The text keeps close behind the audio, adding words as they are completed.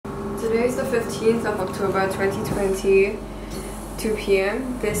Today is the 15th of October 2020, 2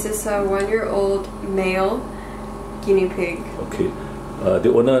 p.m. This is a 1-year-old male guinea pig. Okay.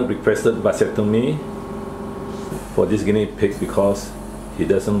 The owner requested vasectomy for this guinea pig because he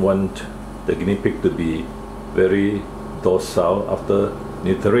doesn't want the guinea pig to be very docile after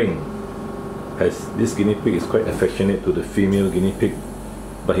neutering, as this guinea pig is quite affectionate to the female guinea pig,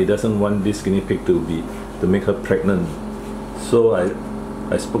 but he doesn't want this guinea pig to make her pregnant. So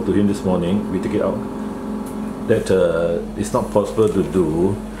I spoke to him this morning. We took it out that it's not possible to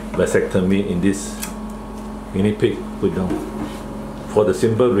do vasectomy in this guinea pig. Put down. For the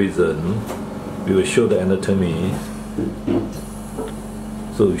simple reason, we will show the anatomy.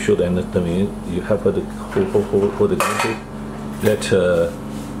 So we show the anatomy. You have to hold the guinea pig. That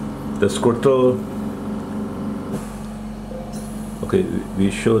the scrotal. Okay, we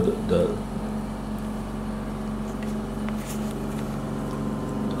show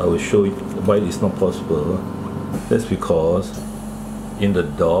I will show you why it's not possible. That's because in the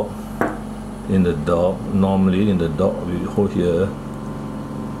dog, normally in the dog, we hold here,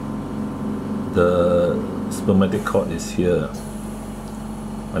 the spermatic cord is here.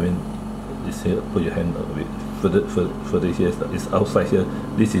 I mean, it's here, put your hand a bit further here, it's outside here.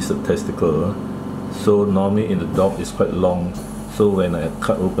 This is a testicle. So normally in the dog it's quite long. So when I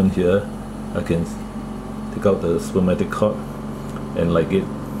cut open here, I can take out the spermatic cord and ligate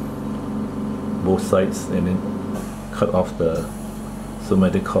both sides and then cut off the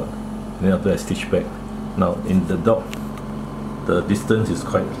spermatic cord, and then after I stitch back. Now in the dog, the distance is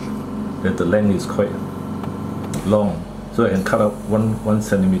quite, the length is quite long, so I can cut out 1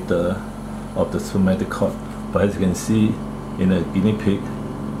 centimeter of the spermatic cord. But as you can see in a guinea pig,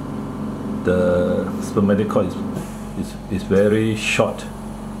 the spermatic cord is very short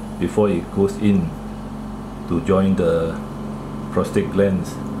before it goes in to join the prostate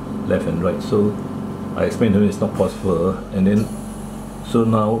glands left and right. So I explained to him it's not possible, and then so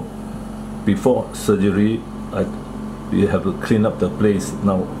now before surgery we have to clean up the place.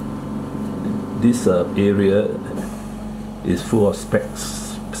 Now this area is full of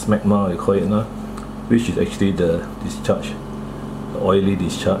smegma, we call it now, which is actually the discharge, the oily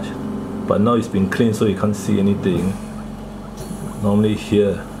discharge. But now it's been cleaned, so you can't see anything. Normally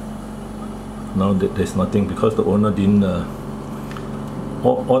here, now there's nothing because the owner didn't.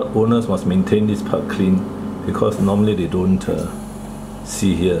 All owners must maintain this part clean, because normally they don't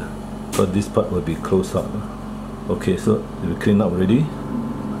see here, but this part will be closed up. Okay, so we clean up already.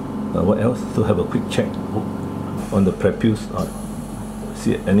 What else? So have a quick check on the prepuce.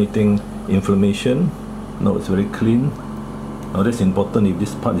 See anything inflammation? No, it's very clean. Now that's important. If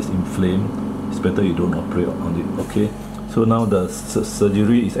this part is inflamed, it's better you don't operate on it. Okay, so now the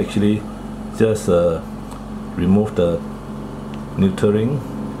surgery is actually just remove the neutering.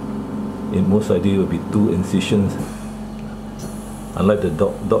 In most likely it will be 2 incisions. Unlike the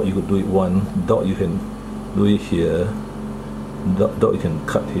dog you could do it 1. Dog you can do it here. Dog you can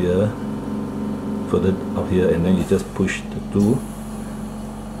cut here, further up here, and then you just push the 2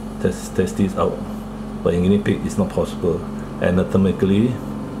 testes out. But in guinea pig it's not possible anatomically,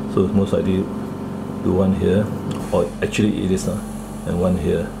 so most likely do 1 here, or actually it is and 1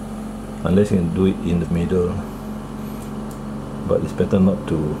 here, unless you can do it in the middle. But it's better not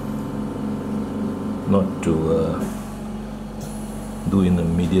to do in the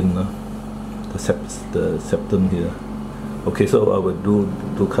median, the septum here. Okay, so I will do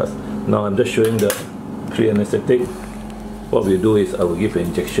 2 cuts. Now I'm just showing the pre-anesthetic. What we do is I will give an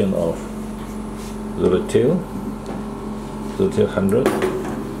injection of Neuter 100.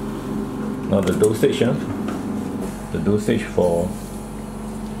 Now the dosage, the dosage for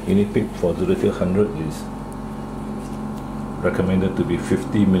guinea pig for Neuter 100 is recommended to be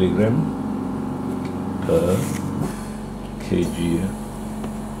 50 milligram per kg,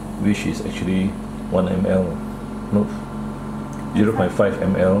 which is actually 1 ml, no, 0.5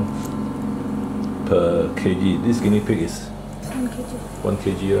 ml per kg. This guinea pig is 1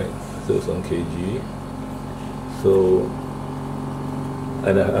 kg, right? So it's 1 kg. So,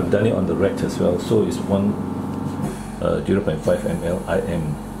 and I've done it on the rat as well. So it's 0.5 ml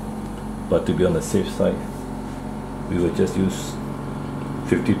IM. But to be on the safe side, we will just use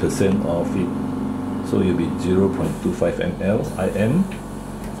 50% of it, so you'll be 0.25 ml IM.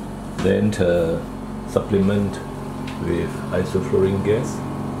 Then supplement with isoflurane gas.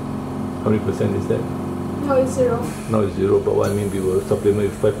 How many percent is that? No, it's 0. No, it's 0, but what I mean, we will supplement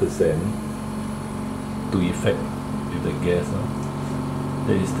with 5% to effect with the gas.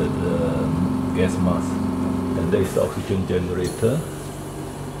 That is the gas mask, and that is the oxygen generator.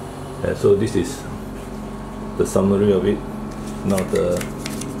 So this is the summary of it. Now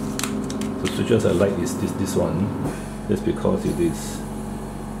sutures I like is this one. That's because it is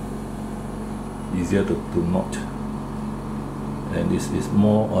easier to knot, and this is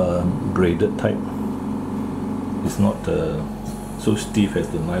more braided type. It's not so stiff as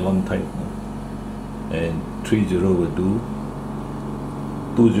the nylon type, and 30 will do.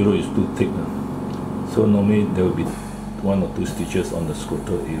 20 is too thick, so normally there will be 1 or 2 stitches on the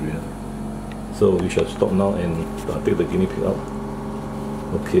scrotal area. So we shall stop now and take the guinea pig out.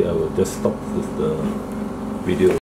 Okay, I will just stop the video.